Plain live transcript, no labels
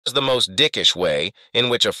Is the most dickish way in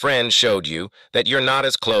which a friend showed you that you're not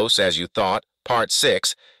as close as you thought. Part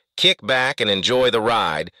 6. Kick back and enjoy the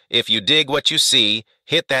ride. If you dig what you see,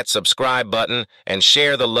 hit that subscribe button and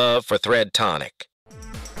share the love for Thread Tonic.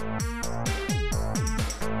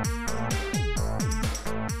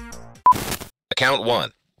 Account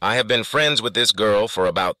 1. I have been friends with this girl for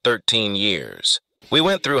about 13 years. We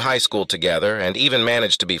went through high school together and even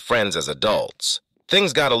managed to be friends as adults.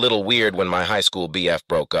 Things got a little weird when my high school BF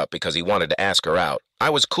broke up because he wanted to ask her out. I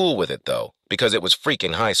was cool with it though, because it was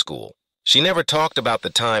freaking high school. She never talked about the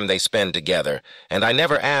time they spend together, and I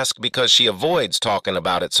never ask because she avoids talking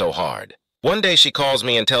about it so hard. One day she calls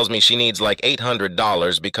me and tells me she needs like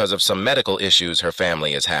 $800 because of some medical issues her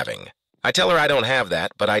family is having. I tell her I don't have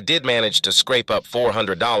that, but I did manage to scrape up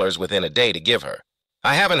 $400 within a day to give her.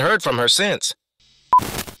 I haven't heard from her since.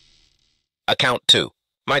 Account 2.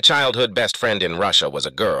 My childhood best friend in Russia was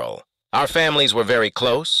a girl. Our families were very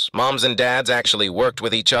close. Moms and dads actually worked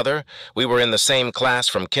with each other. We were in the same class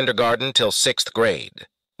from kindergarten till 6th grade.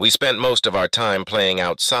 We spent most of our time playing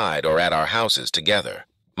outside or at our houses together.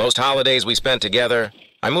 Most holidays we spent together.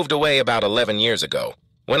 I moved away about 11 years ago.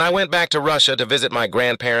 When I went back to Russia to visit my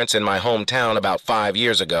grandparents in my hometown about 5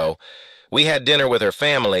 years ago, we had dinner with her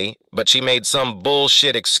family, but she made some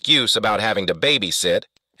bullshit excuse about having to babysit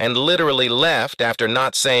and literally left after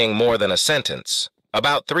not saying more than a sentence.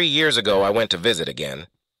 About 3 years ago, I went to visit again.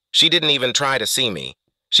 She didn't even try to see me.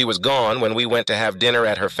 She was gone when we went to have dinner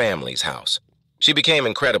at her family's house. She became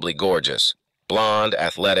incredibly gorgeous. Blonde,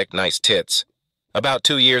 athletic, nice tits. About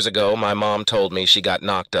 2 years ago, my mom told me she got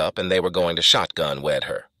knocked up and they were going to shotgun wed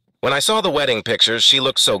her. When I saw the wedding pictures, she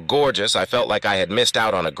looked so gorgeous I felt like I had missed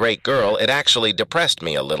out on a great girl. It actually depressed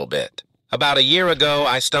me a little bit. About a year ago,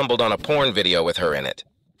 I stumbled on a porn video with her in it.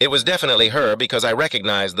 It was definitely her because I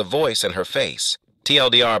recognized the voice in her face.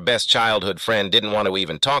 TLDR best childhood friend didn't want to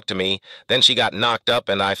even talk to me, then she got knocked up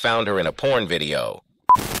and I found her in a porn video.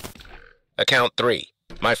 Account 3.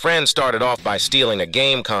 My friend started off by stealing a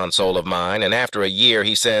game console of mine, and after a year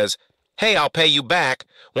he says, "Hey, I'll pay you back.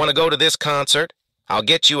 Want to go to this concert? I'll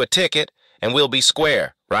get you a ticket and we'll be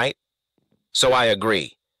square, right?" So I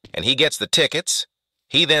agree, and he gets the tickets.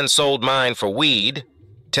 He then sold mine for weed,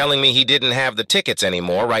 telling me he didn't have the tickets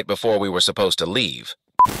anymore right before we were supposed to leave.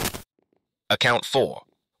 Account 4.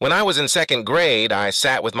 When I was in 2nd grade, I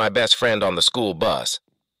sat with my best friend on the school bus.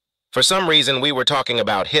 For some reason, we were talking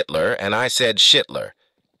about Hitler, and I said Shitler.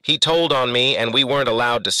 He told on me, and we weren't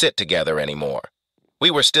allowed to sit together anymore. We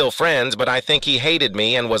were still friends, but I think he hated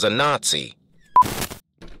me and was a Nazi.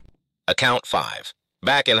 Account 5.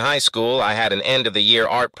 Back in high school, I had an end-of-the-year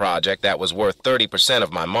art project that was worth 30%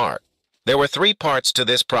 of my mark. There were 3 parts to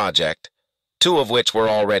this project, 2 of which were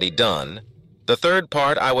already done. The 3rd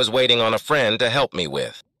part I was waiting on a friend to help me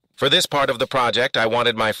with. For this part of the project, I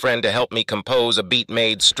wanted my friend to help me compose a beat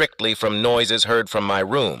made strictly from noises heard from my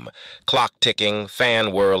room, clock ticking,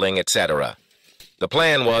 fan whirling, etc. The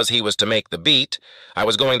plan was he was to make the beat, I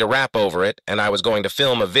was going to rap over it, and I was going to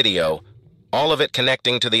film a video, all of it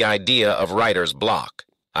connecting to the idea of writer's block.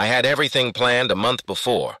 I had everything planned a month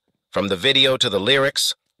before, from the video to the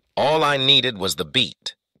lyrics. All I needed was the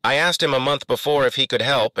beat. I asked him a month before if he could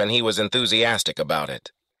help, and he was enthusiastic about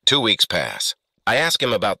it. 2 weeks pass. I ask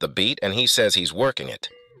him about the beat, and he says he's working it.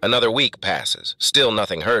 Another week passes. Still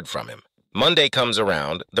nothing heard from him. Monday comes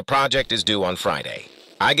around. The project is due on Friday.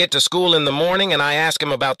 I get to school in the morning, and I ask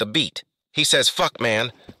him about the beat. He says, "Fuck,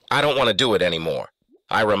 man, I don't want to do it anymore."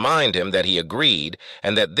 I remind him that he agreed,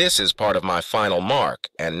 and that this is part of my final mark,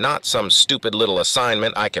 and not some stupid little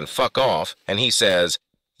assignment I can fuck off, and he says,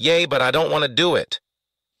 "Yay, but I don't want to do it."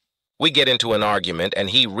 We get into an argument, and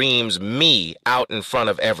he reams me out in front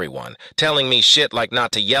of everyone, telling me shit like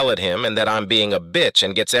not to yell at him and that I'm being a bitch,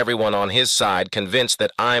 and gets everyone on his side convinced that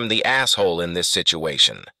I'm the asshole in this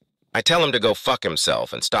situation. I tell him to go fuck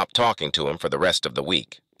himself and stop talking to him for the rest of the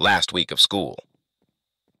week, last week of school.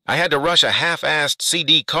 I had to rush a half-assed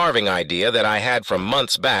CD carving idea that I had from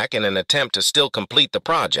months back in an attempt to still complete the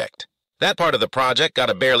project. That part of the project got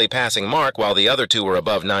a barely passing mark while the other 2 were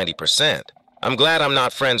above 90%. I'm glad I'm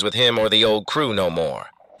not friends with him or the old crew no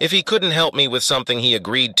more. If he couldn't help me with something he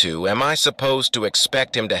agreed to, am I supposed to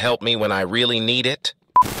expect him to help me when I really need it?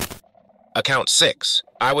 Account 6.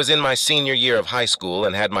 I was in my senior year of high school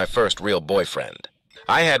and had my first real boyfriend.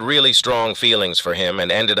 I had really strong feelings for him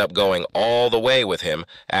and ended up going all the way with him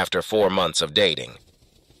after 4 months of dating.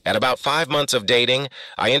 At about 5 months of dating,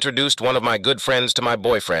 I introduced one of my good friends to my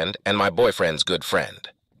boyfriend and my boyfriend's good friend.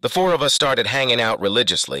 The 4 of us started hanging out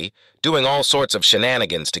religiously, doing all sorts of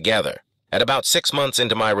shenanigans together. At about 6 months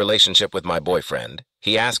into my relationship with my boyfriend,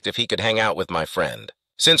 he asked if he could hang out with my friend.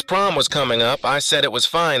 Since prom was coming up, I said it was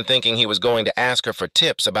fine, thinking he was going to ask her for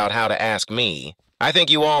tips about how to ask me. I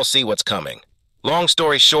think you all see what's coming. Long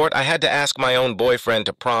story short, I had to ask my own boyfriend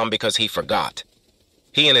to prom because he forgot.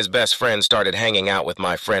 He and his best friend started hanging out with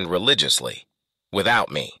my friend religiously,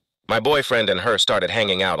 without me. My boyfriend and her started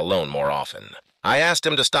hanging out alone more often. I asked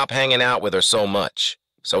him to stop hanging out with her so much,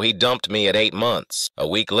 so he dumped me at 8 months. A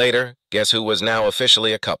week later, guess who was now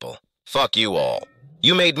officially a couple? Fuck you all.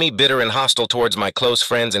 You made me bitter and hostile towards my close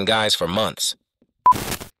friends and guys for months.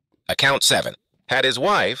 Account 7. Had his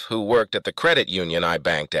wife, who worked at the credit union I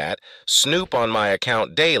banked at, snoop on my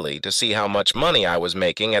account daily to see how much money I was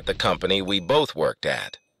making at the company we both worked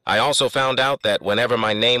at. I also found out that whenever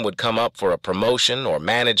my name would come up for a promotion or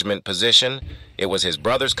management position, it was his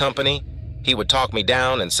brother's company, he would talk me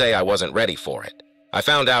down and say I wasn't ready for it. I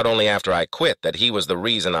found out only after I quit that he was the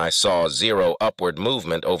reason I saw zero upward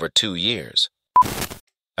movement over 2 years.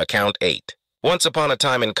 Account 8. Once upon a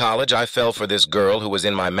time in college, I fell for this girl who was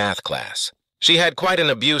in my math class. She had quite an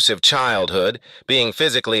abusive childhood, being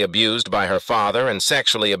physically abused by her father and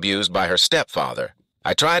sexually abused by her stepfather.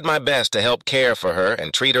 I tried my best to help care for her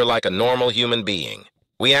and treat her like a normal human being.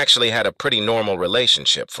 We actually had a pretty normal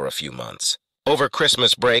relationship for a few months. Over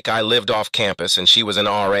Christmas break, I lived off campus and she was an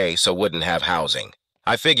RA, so wouldn't have housing.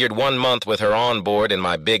 I figured 1 month with her on board in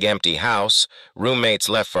my big empty house, roommates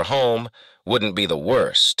left for home, wouldn't be the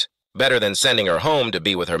worst. Better than sending her home to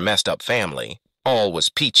be with her messed up family. All was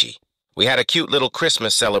peachy. We had a cute little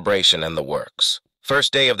Christmas celebration and the works.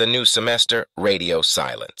 First day of the new semester, radio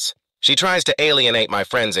silence. She tries to alienate my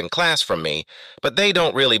friends in class from me, but they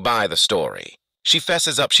don't really buy the story. She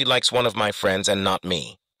fesses up she likes one of my friends and not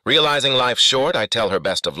me. Realizing life's short, I tell her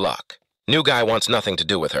best of luck. New guy wants nothing to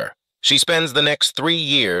do with her. She spends the next 3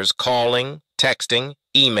 years calling, texting,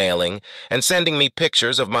 emailing, and sending me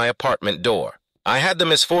pictures of my apartment door. I had the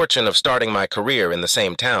misfortune of starting my career in the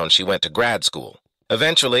same town she went to grad school.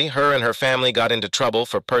 Eventually, her and her family got into trouble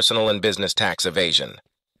for personal and business tax evasion.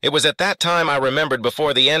 It was at that time I remembered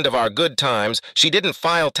before the end of our good times, she didn't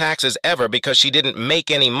file taxes ever because she didn't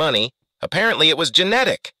make any money. Apparently it was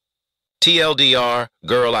genetic. TLDR,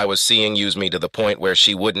 girl I was seeing used me to the point where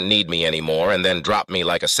she wouldn't need me anymore and then dropped me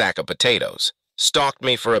like a sack of potatoes. Stalked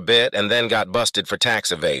me for a bit and then got busted for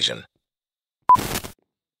tax evasion.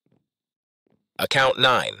 Account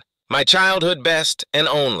 9. My childhood best and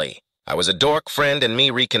only. I was a dork friend and me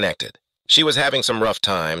reconnected. She was having some rough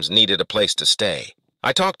times, needed a place to stay.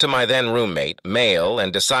 I talked to my then roommate, male,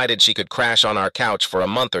 and decided she could crash on our couch for a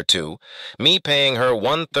month or two, me paying her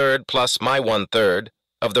 1/3 plus my 1/3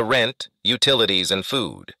 of the rent, utilities, and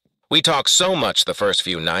food. We talked so much the first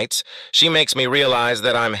few nights, she makes me realize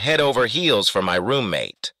that I'm head over heels for my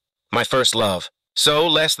roommate. My first love. So,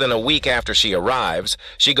 less than a week after she arrives,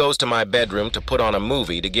 she goes to my bedroom to put on a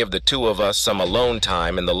movie to give the two of us some alone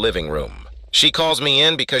time in the living room. She calls me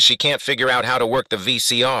in because she can't figure out how to work the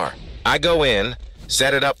VCR. I go in,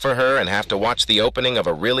 set it up for her, and have to watch the opening of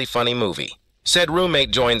a really funny movie. Said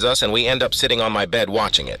roommate joins us and we end up sitting on my bed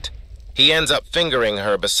watching it. He ends up fingering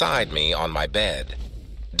her beside me on my bed.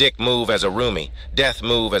 Dick move as a roomie, death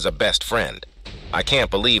move as a best friend. I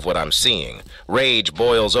can't believe what I'm seeing. Rage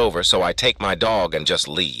boils over, so I take my dog and just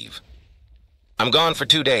leave. I'm gone for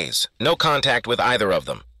 2 days. No contact with either of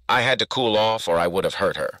them. I had to cool off or I would have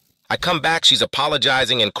hurt her. I come back, she's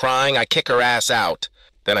apologizing and crying. I kick her ass out.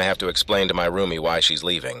 Then I have to explain to my roomie why she's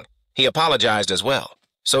leaving. He apologized as well.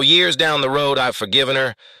 So years down the road, I've forgiven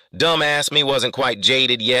her. Dumbass me wasn't quite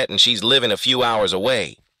jaded yet, and she's living a few hours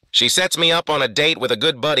away. She sets me up on a date with a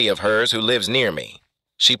good buddy of hers who lives near me.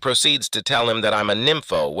 She proceeds to tell him that I'm a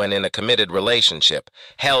nympho when in a committed relationship.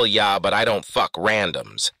 Hell yeah, but I don't fuck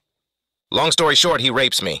randoms. Long story short, he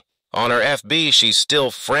rapes me. On her FB, she's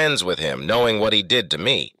still friends with him, knowing what he did to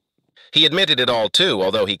me. He admitted it all too,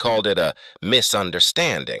 although he called it a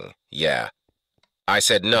misunderstanding. Yeah. I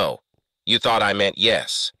said no. You thought I meant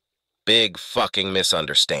yes. Big fucking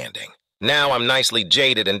misunderstanding. Now I'm nicely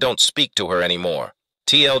jaded and don't speak to her anymore.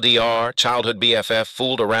 TLDR, childhood BFF,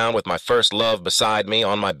 fooled around with my first love beside me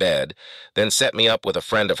on my bed, then set me up with a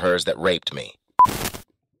friend of hers that raped me.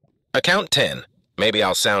 Account 10. Maybe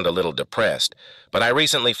I'll sound a little depressed, but I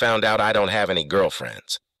recently found out I don't have any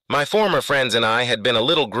girlfriends. My former friends and I had been a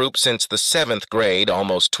little group since the 7th grade,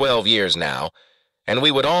 almost 12 years now, and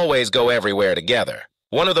we would always go everywhere together.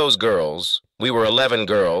 One of those girls, we were 11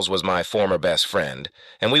 girls, was my former best friend,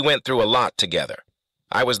 and we went through a lot together.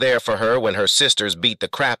 I was there for her when her sisters beat the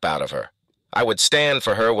crap out of her. I would stand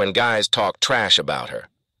for her when guys talked trash about her.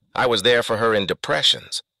 I was there for her in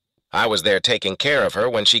depressions. I was there taking care of her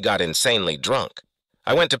when she got insanely drunk.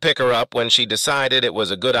 I went to pick her up when she decided it was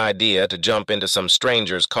a good idea to jump into some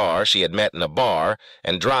stranger's car she had met in a bar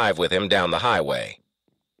and drive with him down the highway.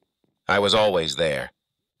 I was always there.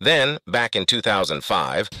 Then, back in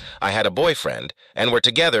 2005, I had a boyfriend and were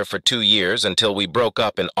together for 2 years until we broke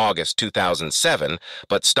up in August 2007,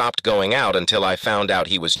 but stopped going out until I found out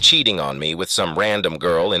he was cheating on me with some random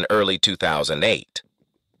girl in early 2008.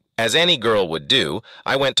 As any girl would do,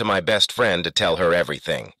 I went to my best friend to tell her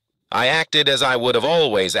everything. I acted as I would have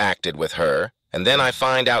always acted with her, and then I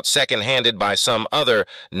find out second-handed by some other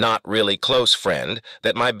not really close friend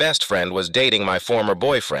that my best friend was dating my former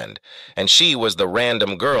boyfriend, and she was the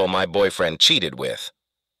random girl my boyfriend cheated with.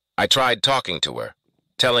 I tried talking to her,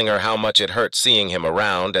 telling her how much it hurt seeing him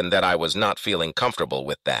around and that I was not feeling comfortable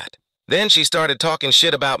with that. Then she started talking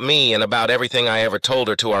shit about me and about everything I ever told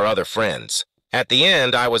her to our other friends. At the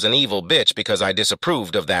end, I was an evil bitch because I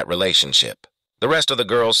disapproved of that relationship. The rest of the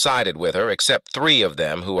girls sided with her, except 3 of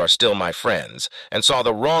them who are still my friends, and saw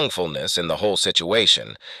the wrongfulness in the whole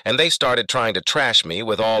situation, and they started trying to trash me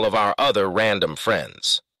with all of our other random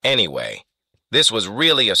friends. Anyway, this was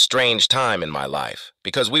really a strange time in my life,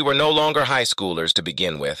 because we were no longer high schoolers to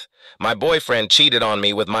begin with. My boyfriend cheated on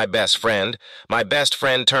me with my best friend. My best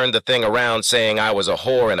friend turned the thing around saying I was a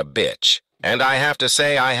whore and a bitch. And I have to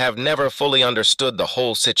say I have never fully understood the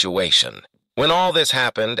whole situation. When all this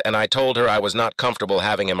happened and I told her I was not comfortable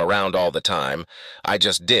having him around all the time, I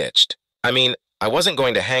just ditched. I mean, I wasn't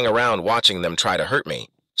going to hang around watching them try to hurt me.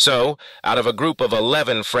 So, out of a group of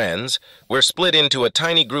 11 friends, we're split into a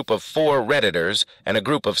tiny group of 4 Redditors and a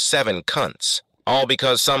group of 7 cunts, all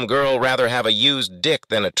because some girl rather have a used dick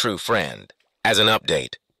than a true friend. As an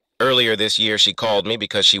update, earlier this year she called me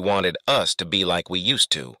because she wanted us to be like we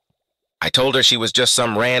used to. I told her she was just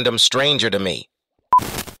some random stranger to me.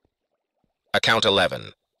 Account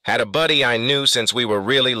 11. Had a buddy I knew since we were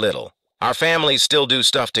really little. Our families still do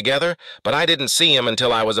stuff together, but I didn't see him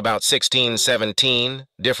until I was about 16, 17,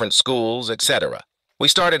 different schools, etc. We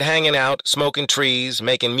started hanging out, smoking trees,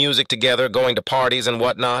 making music together, going to parties and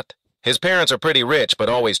whatnot. His parents are pretty rich, but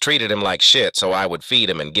always treated him like shit, so I would feed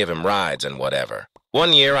him and give him rides and whatever.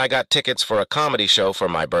 One year I got tickets for a comedy show for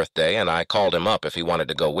my birthday, and I called him up if he wanted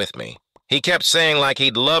to go with me. He kept saying like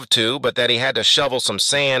he'd love to, but that he had to shovel some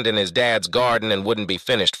sand in his dad's garden and wouldn't be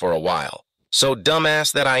finished for a while. So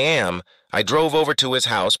dumbass that I am, I drove over to his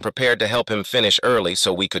house prepared to help him finish early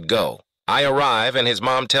so we could go. I arrive and his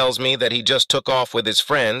mom tells me that he just took off with his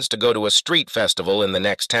friends to go to a street festival in the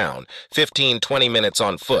next town, 15-20 minutes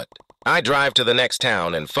on foot. I drive to the next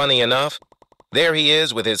town and funny enough, there he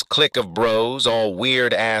is with his clique of bros, all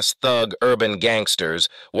weird-ass thug urban gangsters,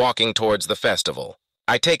 walking towards the festival.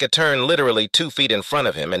 I take a turn literally 2 feet in front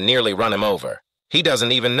of him and nearly run him over. He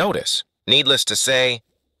doesn't even notice. Needless to say,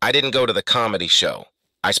 I didn't go to the comedy show.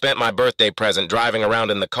 I spent my birthday present driving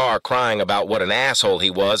around in the car crying about what an asshole he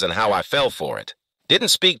was and how I fell for it. Didn't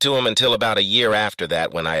speak to him until about a year after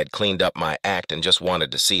that when I had cleaned up my act and just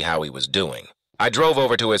wanted to see how he was doing. I drove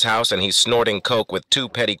over to his house and he's snorting coke with 2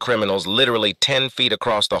 petty criminals literally 10 feet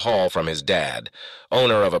across the hall from his dad,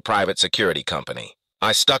 owner of a private security company.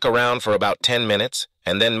 I stuck around for about 10 minutes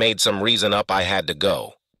and then made some reason up I had to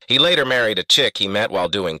go. He later married a chick he met while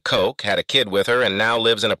doing coke, had a kid with her, and now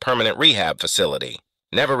lives in a permanent rehab facility.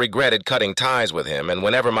 Never regretted cutting ties with him, and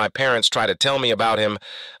whenever my parents try to tell me about him,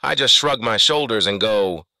 I just shrug my shoulders and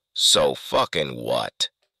go, so fucking what?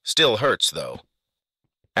 Still hurts, though.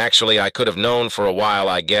 Actually, I could have known for a while,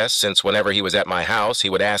 I guess, since whenever he was at my house, he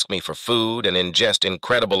would ask me for food and ingest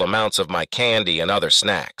incredible amounts of my candy and other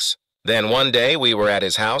snacks. Then one day we were at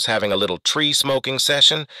his house having a little tree smoking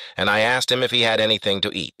session, and I asked him if he had anything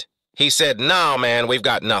to eat. He said, "No, man, we've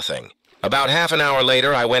got nothing." About half an hour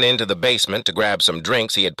later, I went into the basement to grab some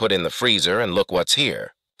drinks he had put in the freezer, and look what's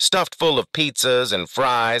here. Stuffed full of pizzas and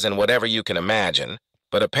fries and whatever you can imagine,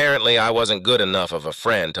 but apparently I wasn't good enough of a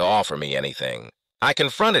friend to offer me anything. I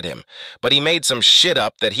confronted him, but he made some shit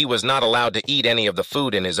up that he was not allowed to eat any of the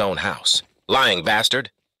food in his own house. Lying bastard.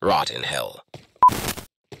 Rot in hell.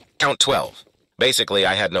 Count 12. Basically,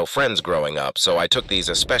 I had no friends growing up, so I took these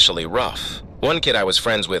especially rough. One kid I was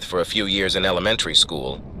friends with for a few years in elementary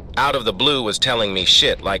school, out of the blue was telling me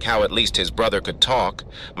shit like how at least his brother could talk.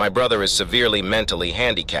 My brother is severely mentally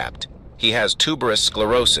handicapped. He has tuberous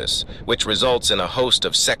sclerosis, which results in a host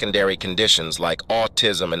of secondary conditions like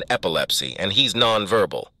autism and epilepsy, and he's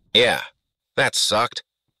nonverbal. Yeah, that sucked.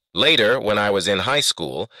 Later, when I was in high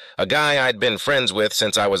school, a guy I'd been friends with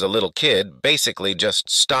since I was a little kid basically just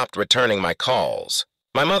stopped returning my calls.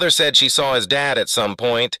 My mother said she saw his dad at some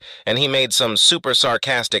point, and he made some super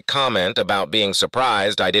sarcastic comment about being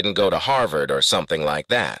surprised I didn't go to Harvard or something like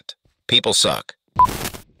that. People suck.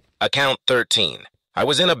 Account 13. I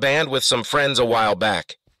was in a band with some friends a while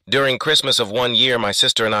back. During Christmas of one year, my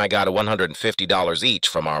sister and I got $150 each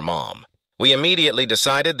from our mom. We immediately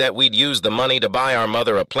decided that we'd use the money to buy our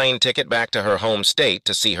mother a plane ticket back to her home state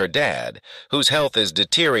to see her dad, whose health is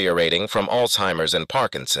deteriorating from Alzheimer's and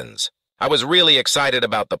Parkinson's. I was really excited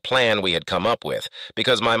about the plan we had come up with,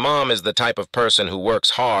 because my mom is the type of person who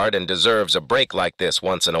works hard and deserves a break like this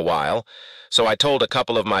once in a while, so I told a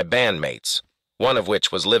couple of my bandmates, one of which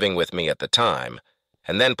was living with me at the time,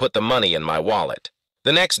 and then put the money in my wallet.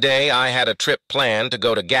 The next day, I had a trip planned to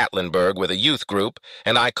go to Gatlinburg with a youth group,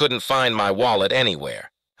 and I couldn't find my wallet anywhere.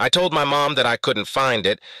 I told my mom that I couldn't find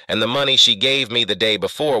it, and the money she gave me the day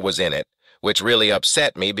before was in it, which really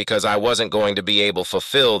upset me because I wasn't going to be able to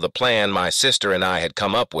fulfill the plan my sister and I had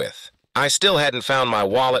come up with. I still hadn't found my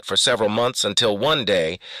wallet for several months until one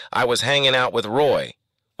day I was hanging out with Roy,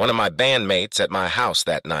 one of my bandmates, at my house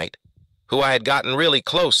that night, who I had gotten really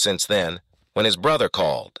close since then, when his brother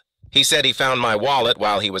called. He said he found my wallet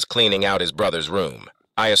while he was cleaning out his brother's room.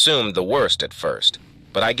 I assumed the worst at first,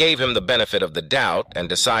 but I gave him the benefit of the doubt and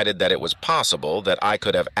decided that it was possible that I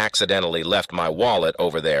could have accidentally left my wallet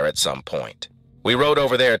over there at some point. We rode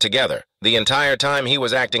over there together. The entire time he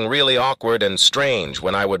was acting really awkward and strange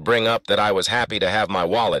when I would bring up that I was happy to have my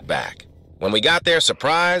wallet back. When we got there,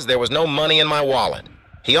 surprise, there was no money in my wallet.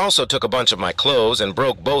 He also took a bunch of my clothes and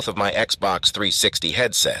broke both of my Xbox 360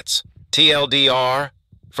 headsets. TLDR,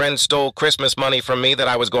 friends stole Christmas money from me that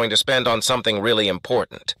I was going to spend on something really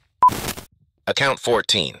important. Account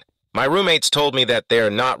 14. My roommates told me that they're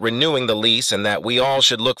not renewing the lease and that we all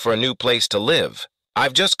should look for a new place to live.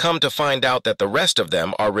 I've just come to find out that the rest of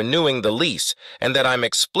them are renewing the lease and that I'm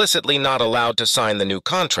explicitly not allowed to sign the new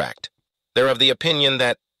contract. They're of the opinion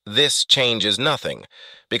that this changes nothing,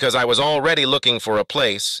 because I was already looking for a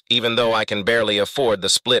place, even though I can barely afford the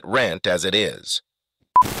split rent as it is.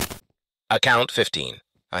 Account 15.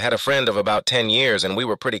 I had a friend of about 10 years and we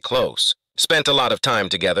were pretty close. Spent a lot of time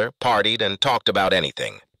together, partied, and talked about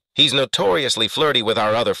anything. He's notoriously flirty with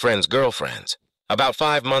our other friends' girlfriends. About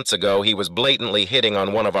 5 months ago, he was blatantly hitting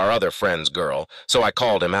on one of our other friends' girl, so I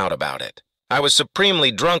called him out about it. I was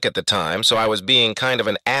supremely drunk at the time, so I was being kind of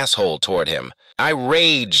an asshole toward him. I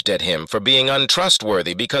raged at him for being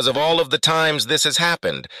untrustworthy because of all of the times this has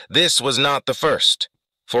happened. This was not the first.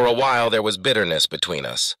 For a while, there was bitterness between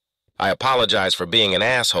us. I apologized for being an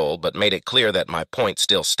asshole, but made it clear that my point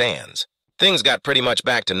still stands. Things got pretty much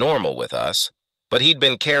back to normal with us, but he'd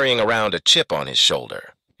been carrying around a chip on his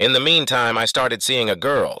shoulder. In the meantime, I started seeing a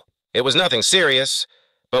girl. It was nothing serious,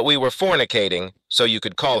 but we were fornicating, so you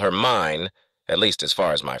could call her mine, at least as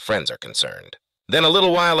far as my friends are concerned. Then a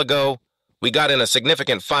little while ago, we got in a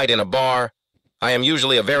significant fight in a bar. I am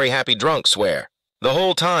usually a very happy drunk, swear. The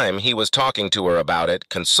whole time he was talking to her about it,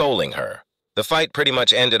 consoling her. The fight pretty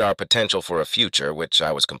much ended our potential for a future, which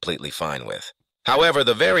I was completely fine with. However,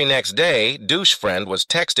 the very next day, douche friend was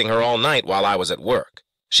texting her all night while I was at work.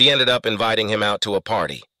 She ended up inviting him out to a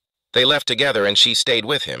party. They left together and she stayed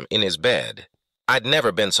with him in his bed. I'd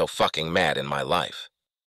never been so fucking mad in my life.